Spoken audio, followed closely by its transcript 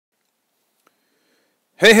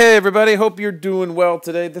Hey everybody, hope you're doing well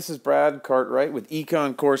today. This is Brad Cartwright with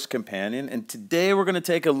Econ Course Companion, and today we're going to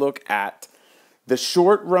take a look at the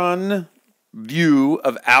short run view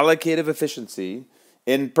of allocative efficiency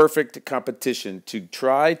in perfect competition to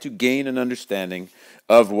try to gain an understanding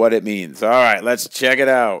of what it means. All right, let's check it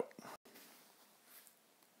out.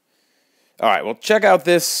 All right, well, check out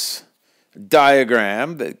this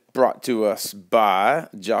diagram that brought to us by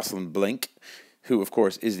Jocelyn Blink, who, of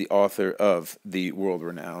course, is the author of the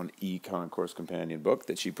world-renowned Econ Course Companion book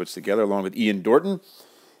that she puts together along with Ian Dorton.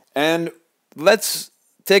 And let's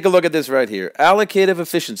take a look at this right here. Allocative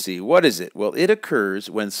efficiency, what is it? Well, it occurs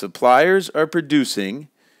when suppliers are producing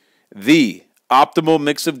the optimal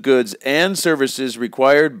mix of goods and services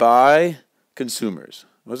required by consumers.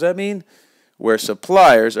 What does that mean? Where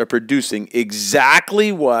suppliers are producing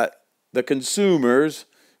exactly what the consumers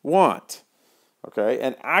want. Okay,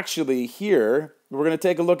 and actually here, we're going to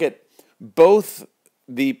take a look at both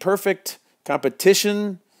the perfect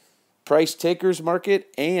competition price takers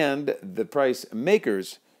market and the price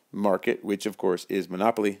makers market, which of course is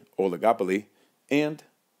monopoly, oligopoly, and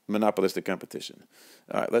monopolistic competition.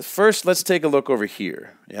 All right, let's take a look over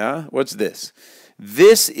here. Yeah, what's this?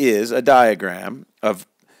 This is a diagram of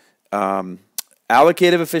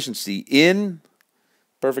allocative efficiency in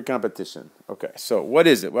perfect competition. Okay, so what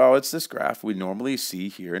is it? Well, it's this graph we normally see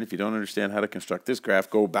here, and if you don't understand how to construct this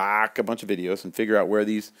graph, go back a bunch of videos and figure out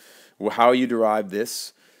how you derive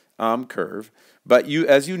this curve. But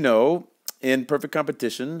as you know, in perfect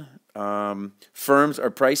competition, firms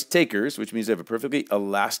are price takers, which means they have a perfectly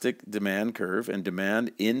elastic demand curve, and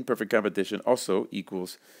demand in perfect competition also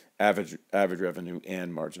equals average revenue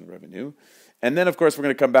and marginal revenue. And then, of course, we're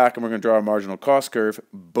going to come back and we're going to draw a marginal cost curve.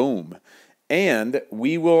 Boom. And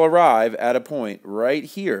we will arrive at a point right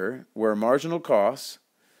here where marginal costs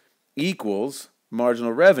equals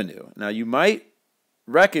marginal revenue. Now, you might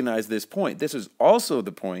recognize this point. This is also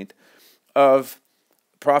the point of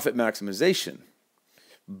profit maximization.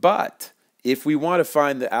 But if we want to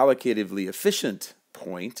find the allocatively efficient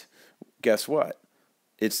point, guess what?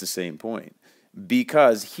 It's the same point.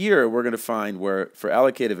 Because here we're going to find where, for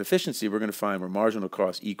allocative efficiency, we're going to find where marginal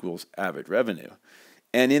cost equals average revenue.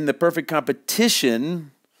 And in the perfect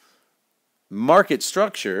competition market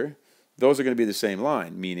structure, those are going to be the same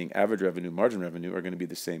line, meaning average revenue, margin revenue are going to be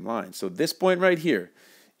the same line. So this point right here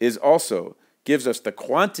is also gives us the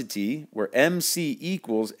quantity where MC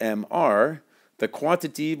equals MR, the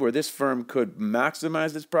quantity where this firm could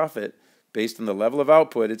maximize its profit based on the level of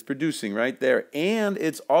output it's producing right there. And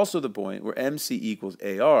it's also the point where MC equals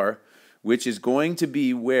AR, which is going to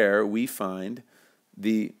be where we find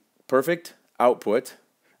the perfect output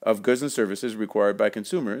of goods and services required by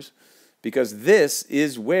consumers, because this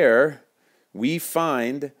is where we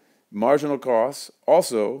find marginal costs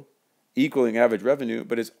also equaling average revenue,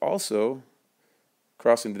 but it's also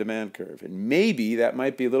crossing the demand curve. And maybe that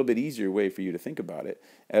might be a little bit easier way for you to think about it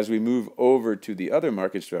as we move over to the other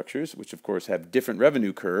market structures, which of course have different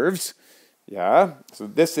revenue curves. Yeah, so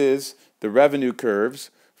this is the revenue curves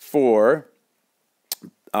for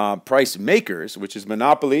price makers, which is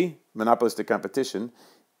monopoly, monopolistic competition,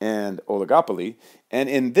 and oligopoly. And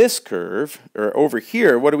in this curve, or over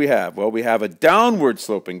here, what do we have? Well, we have a downward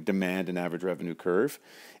sloping demand and average revenue curve,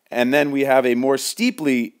 and then we have a more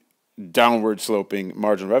steeply downward sloping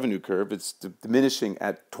marginal revenue curve. It's diminishing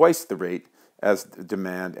at twice the rate as the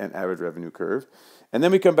demand and average revenue curve. And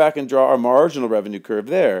then we come back and draw our marginal revenue curve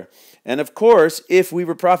there. And of course, if we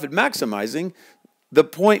were profit maximizing, the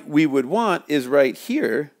point we would want is right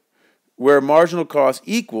here, where marginal cost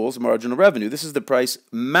equals marginal revenue. This is the price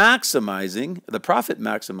maximizing, the profit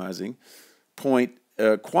maximizing point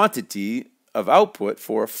quantity of output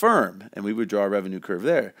for a firm, and we would draw a revenue curve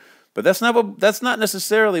there. But that's not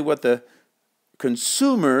necessarily what the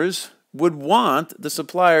consumers would want the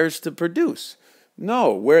suppliers to produce.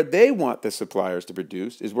 No, where they want the suppliers to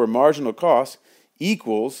produce is where marginal cost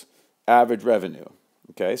equals average revenue.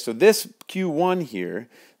 Okay, so this Q1 here,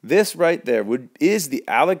 this right there is the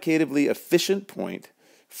allocatively efficient point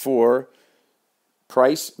for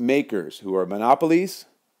price makers who are monopolies,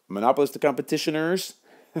 monopolistic competitioners,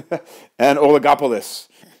 and oligopolists.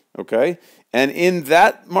 Okay, and in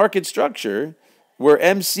that market structure, where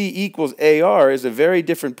MC equals AR is a very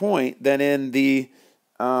different point than in the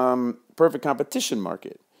perfect competition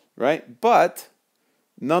market, right? But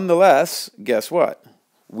nonetheless, guess what?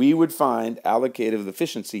 We would find allocative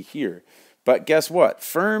efficiency here. But guess what?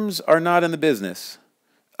 Firms are not in the business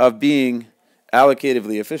of being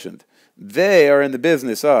allocatively efficient. They are in the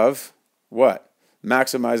business of what?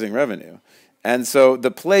 Maximizing revenue. And so the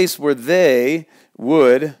place where they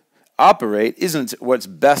would operate isn't what's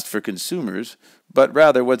best for consumers, but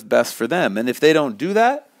rather what's best for them. And if they don't do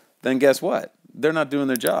that, then guess what? They're not doing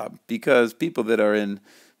their job, because people that are in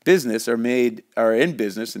business are in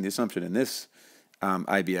business, and the assumption in this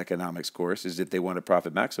IB economics course is that they want to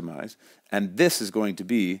profit maximize, and this is going to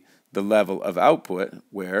be the level of output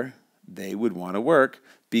where they would want to work,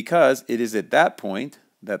 because it is at that point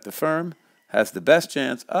that the firm has the best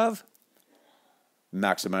chance of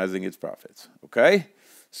maximizing its profits. Okay?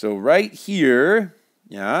 So right here,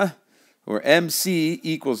 yeah, where MC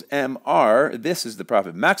equals MR, this is the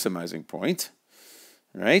profit maximizing point,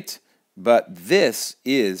 right? But this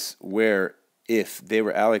is where, if they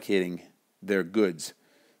were allocating their goods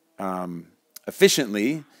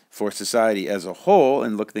efficiently for society as a whole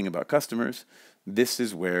and looking about customers, this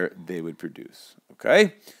is where they would produce.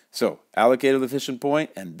 Okay? So allocative efficient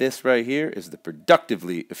point, and this right here is the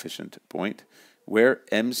productively efficient point, where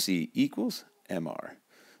MC equals MR.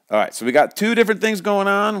 All right, so we got two different things going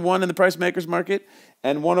on, one in the price makers market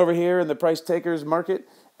and one over here in the price takers market.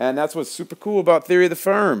 And that's what's super cool about theory of the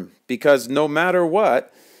firm, because no matter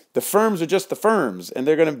what, the firms are just the firms, and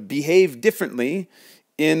they're going to behave differently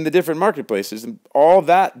in the different marketplaces. And all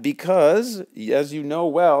that because, as you know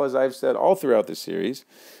well, as I've said all throughout this series,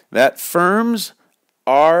 that firms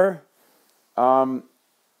are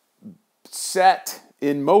set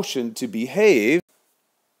in motion to behave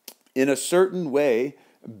in a certain way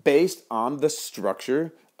based on the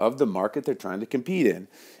structure of the market they're trying to compete in.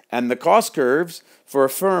 And the cost curves for a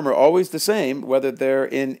firm are always the same, whether they're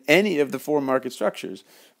in any of the four market structures.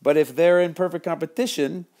 But if they're in perfect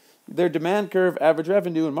competition, their demand curve, average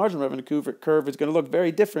revenue, and marginal revenue curve is going to look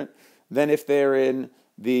very different than if they're in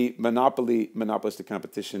the monopolistic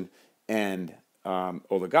competition and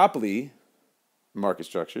oligopoly market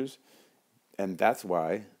structures. And that's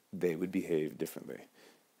why they would behave differently.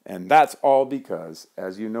 And that's all because,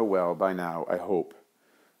 as you know well by now, I hope,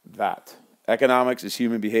 that economics is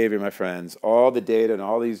human behavior, my friends. All the data and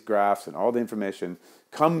all these graphs and all the information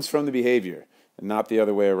comes from the behavior and not the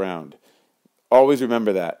other way around. Always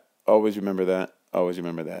remember that. Always remember that. Always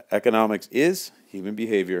remember that. Economics is human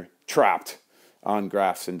behavior trapped on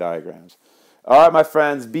graphs and diagrams. All right, my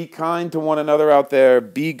friends, be kind to one another out there.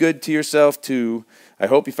 Be good to yourself, too. I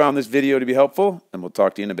hope you found this video to be helpful, and we'll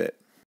talk to you in a bit.